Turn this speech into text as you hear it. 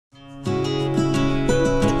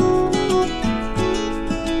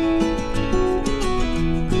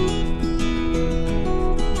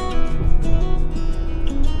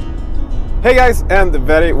Hey guys, and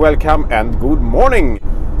very welcome and good morning.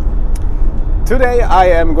 Today I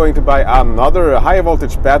am going to buy another high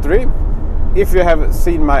voltage battery. If you have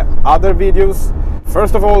seen my other videos,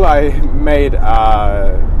 first of all I made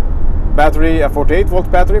a battery, a 48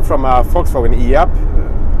 volt battery from a Volkswagen e-up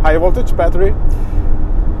high voltage battery.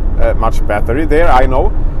 Much battery there, I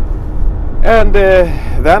know. And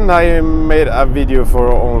then I made a video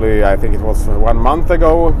for only, I think it was 1 month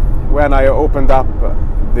ago, when I opened up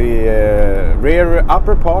the rear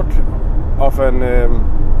upper part of an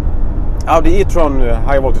Audi e-tron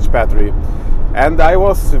high voltage battery, and I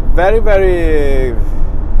was very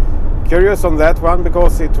curious on that one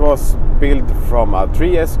because it was built from a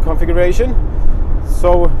 3S configuration.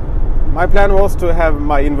 So my plan was to have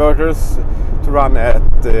my inverters to run at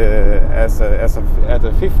a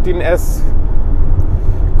 15S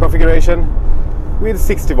configuration with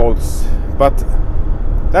 60 volts, but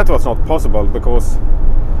that was not possible because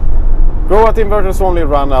grow-out inverters only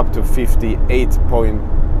run up to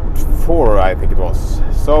 58.4, I think it was.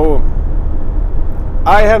 So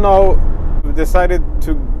I have now decided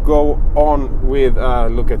to go on with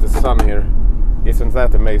look at the sun here. Isn't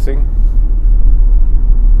that amazing?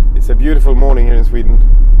 It's a beautiful morning here in Sweden.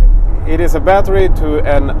 It is a battery to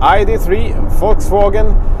an Id3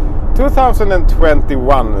 Volkswagen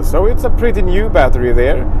 2021, so it's a pretty new battery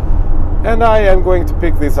there. And I am going to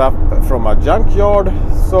pick this up from a junkyard,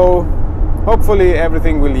 so hopefully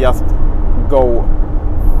everything will just go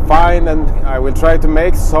fine, and I will try to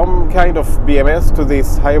make some kind of BMS to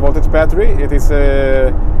this high voltage battery. It is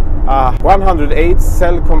a 108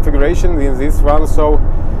 cell configuration in this one, so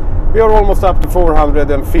we are almost up to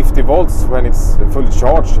 450 volts when it's fully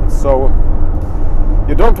charged. So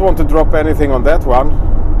you don't want to drop anything on that one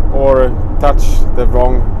or touch the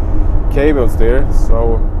wrong cables there.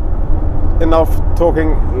 So enough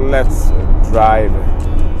talking, let's drive.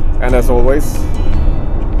 And as always,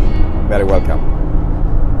 very welcome.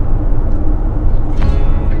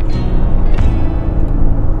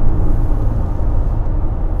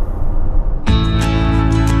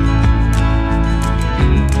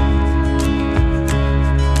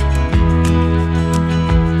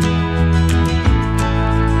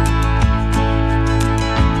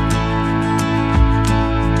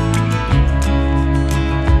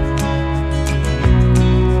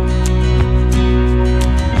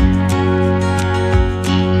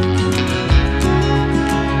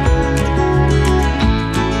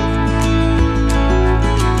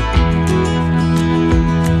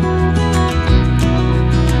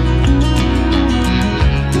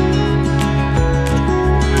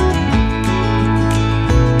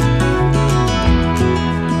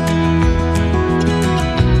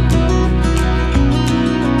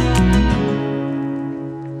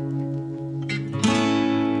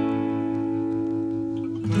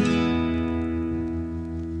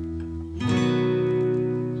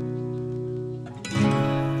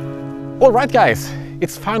 Alright guys,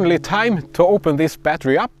 it's finally time to open this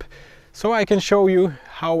battery up so I can show you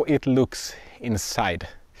how it looks inside.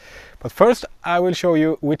 But first I will show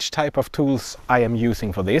you which type of tools I am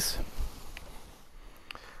using for this.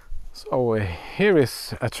 So here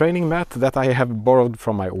is a training mat that I have borrowed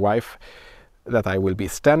from my wife that I will be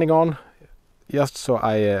standing on, just so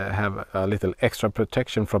I have a little extra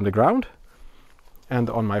protection from the ground. And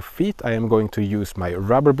on my feet I am going to use my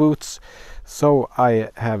rubber boots, so I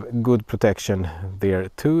have good protection there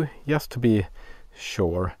too, just to be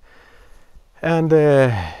sure. And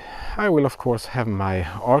I will of course have my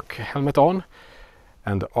arc helmet on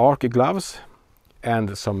and arc gloves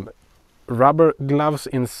and some rubber gloves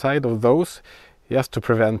inside of those, just to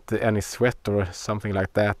prevent any sweat or something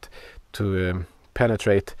like that to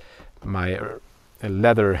penetrate my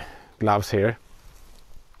leather gloves here.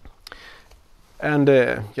 And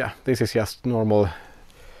yeah, this is just normal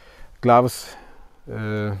gloves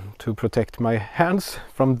to protect my hands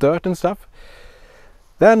from dirt and stuff.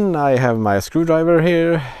 Then I have my screwdriver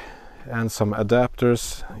here and some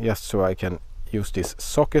adapters, just so I can use this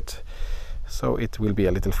socket, so it will be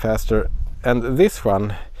a little faster. And this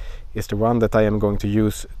one is the one that I am going to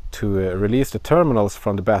use to release the terminals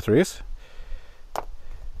from the batteries.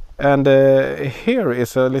 And here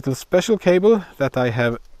is a little special cable that I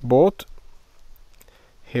have bought.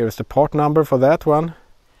 Here is the part number for that one.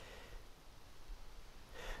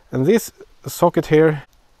 And this socket here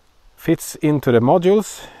fits into the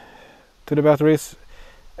modules to the batteries,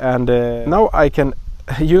 and now I can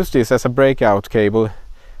use this as a breakout cable,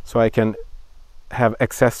 so I can have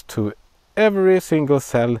access to every single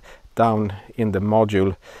cell down in the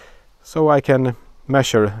module, so I can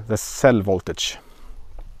measure the cell voltage.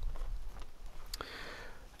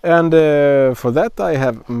 And for that I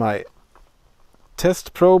have my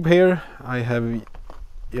test probe here. I have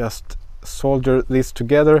just soldered this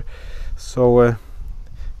together, so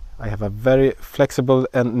I have a very flexible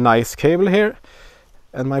and nice cable here,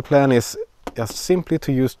 and my plan is just simply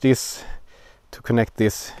to use this to connect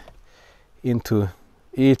this into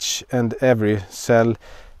each and every cell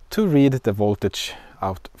to read the voltage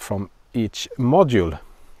out from each module,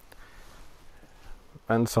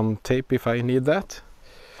 and some tape if I need that,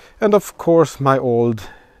 and of course my old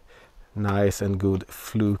nice and good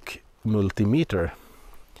Fluke multimeter.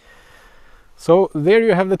 So there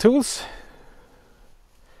you have the tools,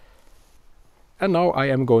 and now I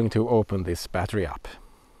am going to open this battery up.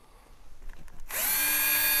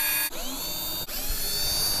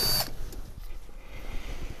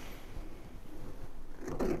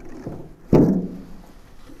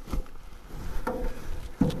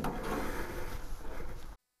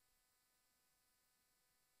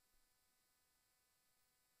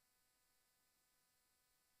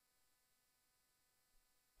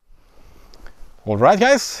 Alright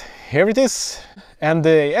guys, here it is, and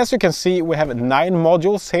as you can see we have 9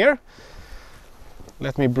 modules here.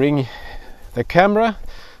 Let me bring the camera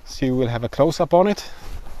so you will have a close-up on it.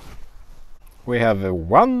 We have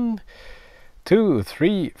 1, 2,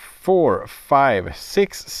 3, 4, 5,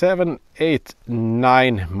 6, 7, 8,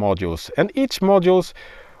 9 modules, and each modules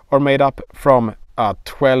are made up from a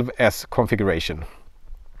 12S configuration.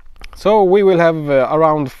 So we will have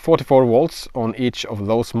around 44 volts on each of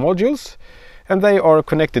those modules, and they are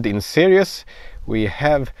connected in series. We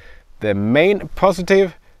have the main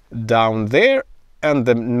positive down there and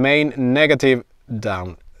the main negative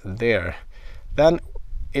down there. Then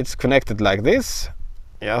it's connected like this,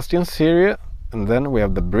 just in series, and then we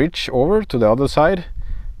have the bridge over to the other side,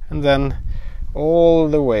 and then all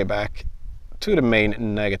the way back to the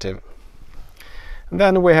main negative. And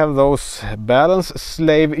then we have those balance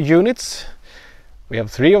slave units. We have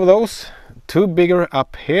 3 of those, 2 bigger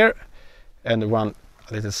up here and 1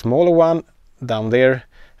 a little smaller one down there,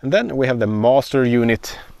 and then we have the master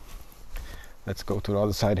unit. Let's go to the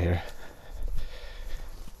other side here,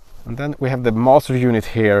 and then we have the master unit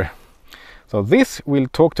here. So this will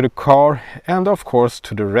talk to the car and of course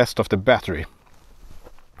to the rest of the battery.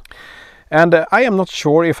 And I am not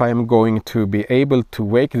sure if I am going to be able to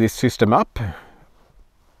wake this system up.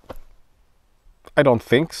 I don't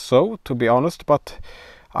think so, to be honest, but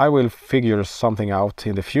I will figure something out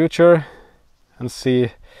in the future and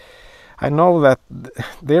see. I know that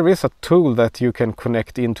there is a tool that you can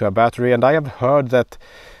connect into a battery, and I have heard that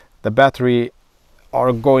the battery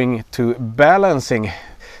are going to balancing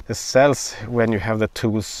the cells when you have the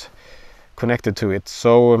tools connected to it.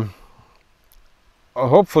 So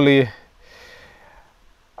hopefully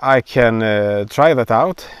I can try that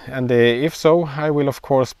out, and if so, I will of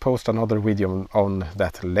course post another video on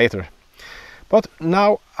that later. But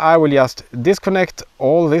now I will just disconnect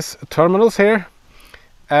all these terminals here,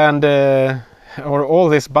 and or all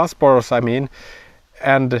these bus bars I mean,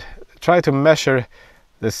 and try to measure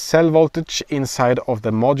the cell voltage inside of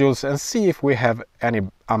the modules and see if we have any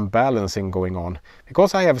unbalancing going on,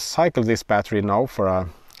 because I have cycled this battery now for a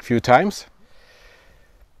few times,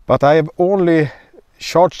 but I have only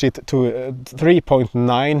charged it to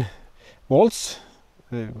 3.9 volts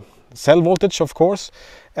cell voltage of course,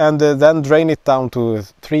 and then drain it down to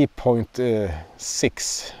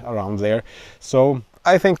 3.6 around there. So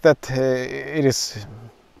I think that it is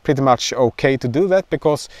pretty much okay to do that,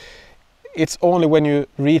 because it's only when you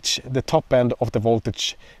reach the top end of the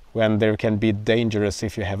voltage when there can be dangerous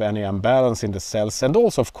if you have any imbalance in the cells, and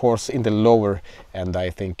also of course in the lower end.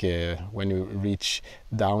 I think when you reach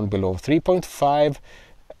down below 3.5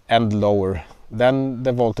 and lower, then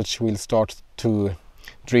the voltage will start to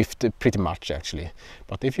drift pretty much actually.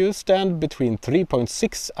 But if you stand between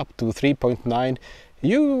 3.6 up to 3.9,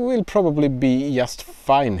 you will probably be just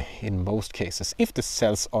fine in most cases, if the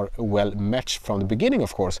cells are well matched from the beginning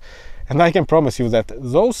of course. And I can promise you that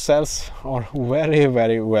those cells are very,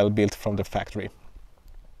 very well built from the factory.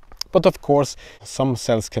 But of course some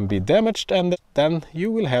cells can be damaged, and then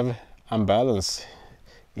you will have imbalance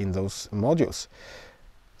in those modules.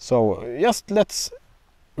 So just let's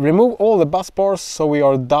remove all the bus bars so we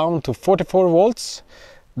are down to 44 volts.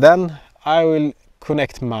 Then I will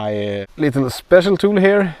connect my little special tool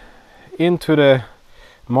here into the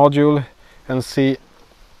module and see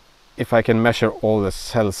if I can measure all the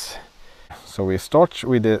cells. So we start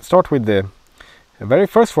with the very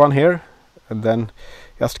first one here, and then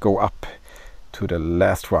just go up to the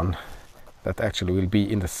last one that actually will be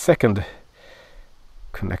in the second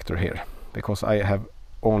connector here, because I have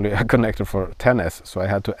only a connector for 10S, so I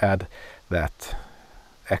had to add that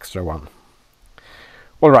extra one.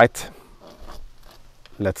 All right,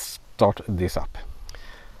 let's start this up.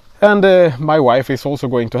 And my wife is also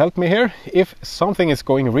going to help me here. If something is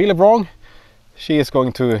going really wrong, she is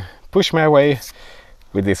going to push me away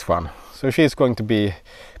with this one. So she is going to be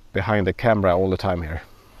behind the camera all the time here.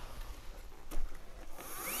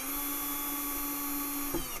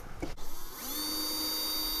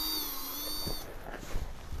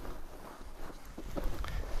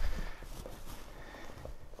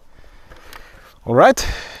 Alright,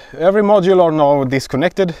 every module are now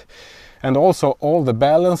disconnected, and also all the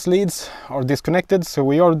balance leads are disconnected, so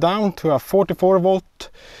we are down to a 44 volt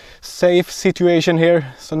safe situation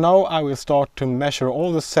here. So now I will start to measure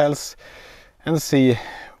all the cells and see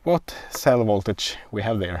what cell voltage we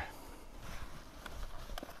have there.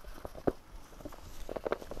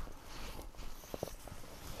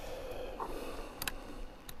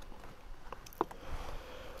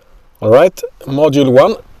 Alright, module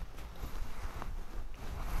 1.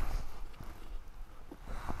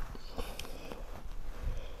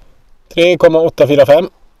 3,845.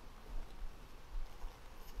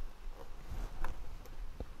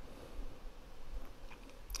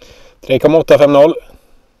 3,850.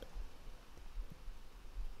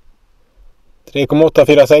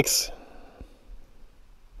 3,846.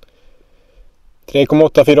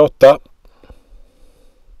 3,848.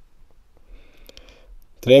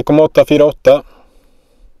 3,848.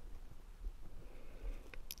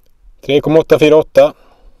 3,848.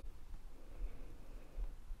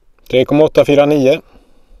 3,849.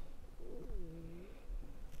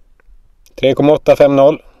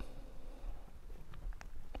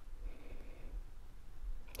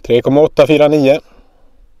 3,850. 3,849.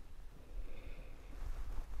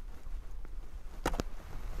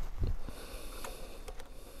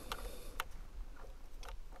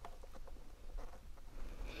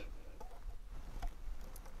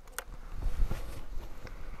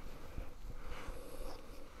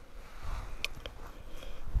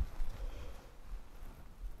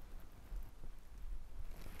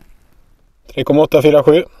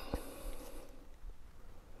 3,847.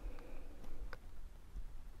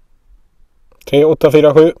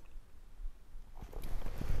 3,847.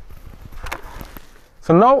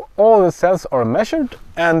 So now all the cells are measured,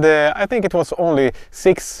 and I think it was only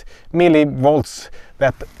 6 millivolts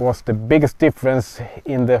that was the biggest difference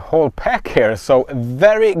in the whole pack here. So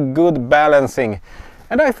very good balancing.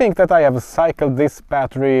 And I think that I have cycled this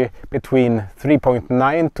battery between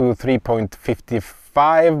 3.9 to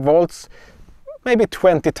 3.55 volts, maybe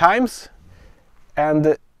 20 times.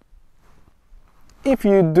 And if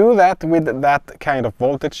you do that with that kind of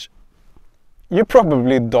voltage, you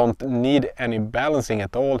probably don't need any balancing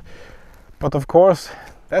at all. But of course,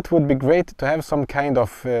 that would be great to have some kind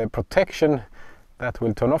of protection that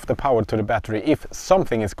will turn off the power to the battery if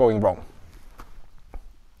something is going wrong.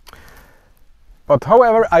 But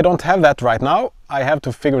however, I don't have that right now. I have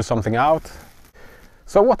to figure something out.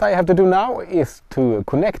 So what I have to do now is to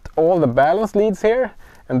connect all the balance leads here,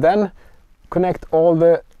 and then connect all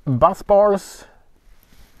the bus bars,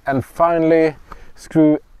 and finally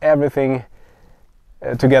screw everything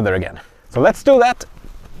together again. So let's do that.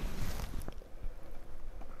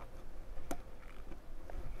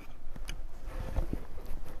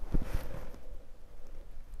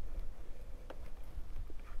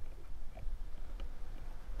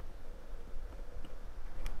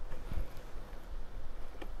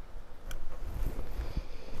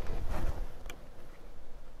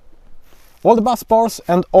 All the bus bars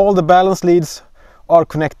and all the balance leads are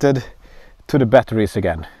connected to the batteries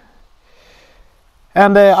again.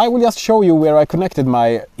 And I will just show you where I connected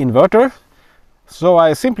my inverter. So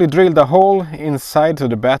I simply drilled a hole inside to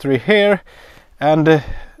the battery here, and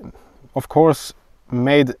of course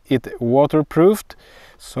made it waterproofed,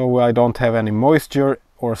 so I don't have any moisture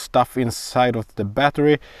or stuff inside of the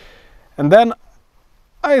battery. And then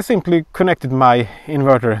I simply connected my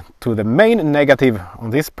inverter to the main negative on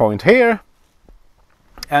this point here,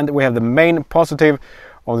 and we have the main positive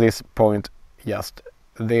on this point just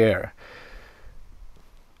there.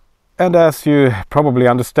 And as you probably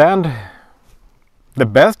understand, the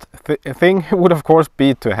best thing would of course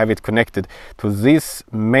be to have it connected to this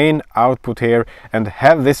main output here and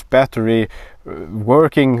have this battery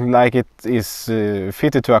working like it is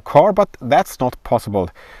fitted to a car, but that's not possible.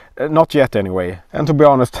 Not yet anyway. And to be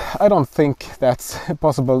honest, I don't think that's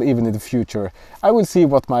possible even in the future. I will see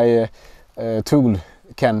what my tool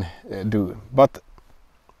can do, but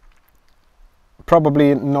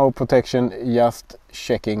probably no protection, just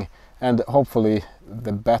checking, and hopefully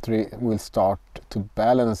the battery will start to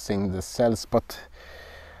balancing the cells. But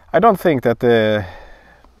I don't think that there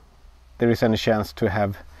is any chance to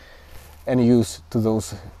have any use to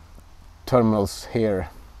those terminals here,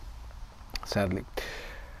 sadly.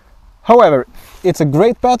 However, it's a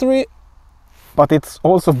great battery, but it's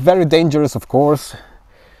also very dangerous, of course.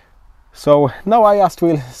 So now I just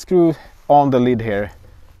will screw on the lid here.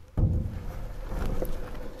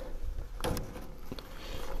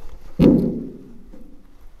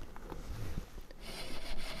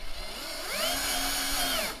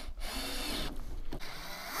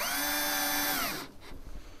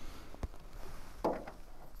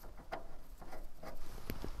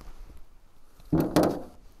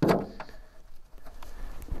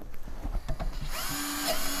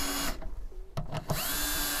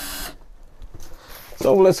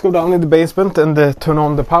 So let's go down in the basement and turn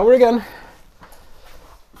on the power again.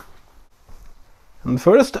 And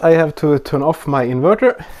first I have to turn off my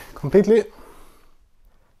inverter completely.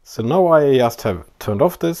 So now I just have turned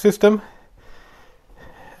off the system.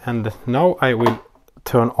 And now I will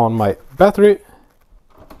turn on my battery.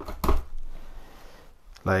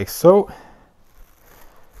 Like so.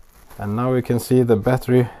 And now you can see the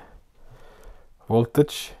battery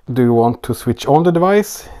voltage. Do you want to switch on the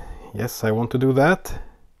device? Yes, I want to do that.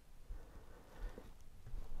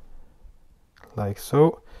 Like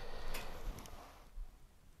so.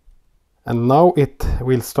 And now it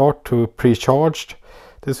will start to pre-charge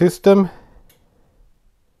the system.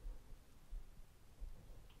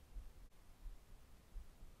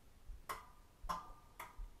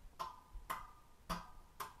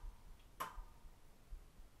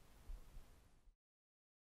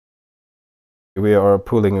 We are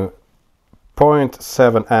pulling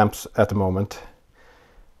 0.7 amps at the moment.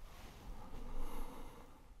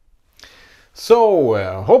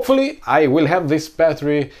 So hopefully I will have this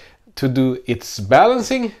battery to do its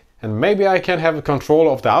balancing, and maybe I can have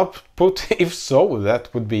control of the output. If so,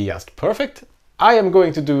 that would be just perfect. I am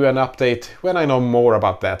going to do an update when I know more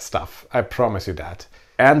about that stuff, I promise you that.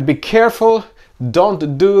 And be careful,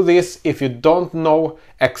 don't do this if you don't know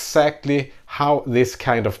exactly how this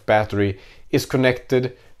kind of battery is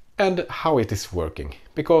connected and how it is working,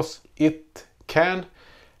 because it can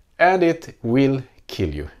and it will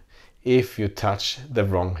kill you if you touch the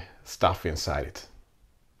wrong stuff inside it.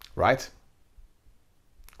 Right?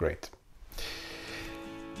 Great.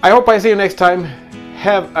 I hope I see you next time.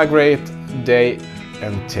 Have a great day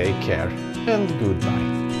and take care, and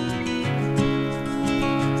goodbye.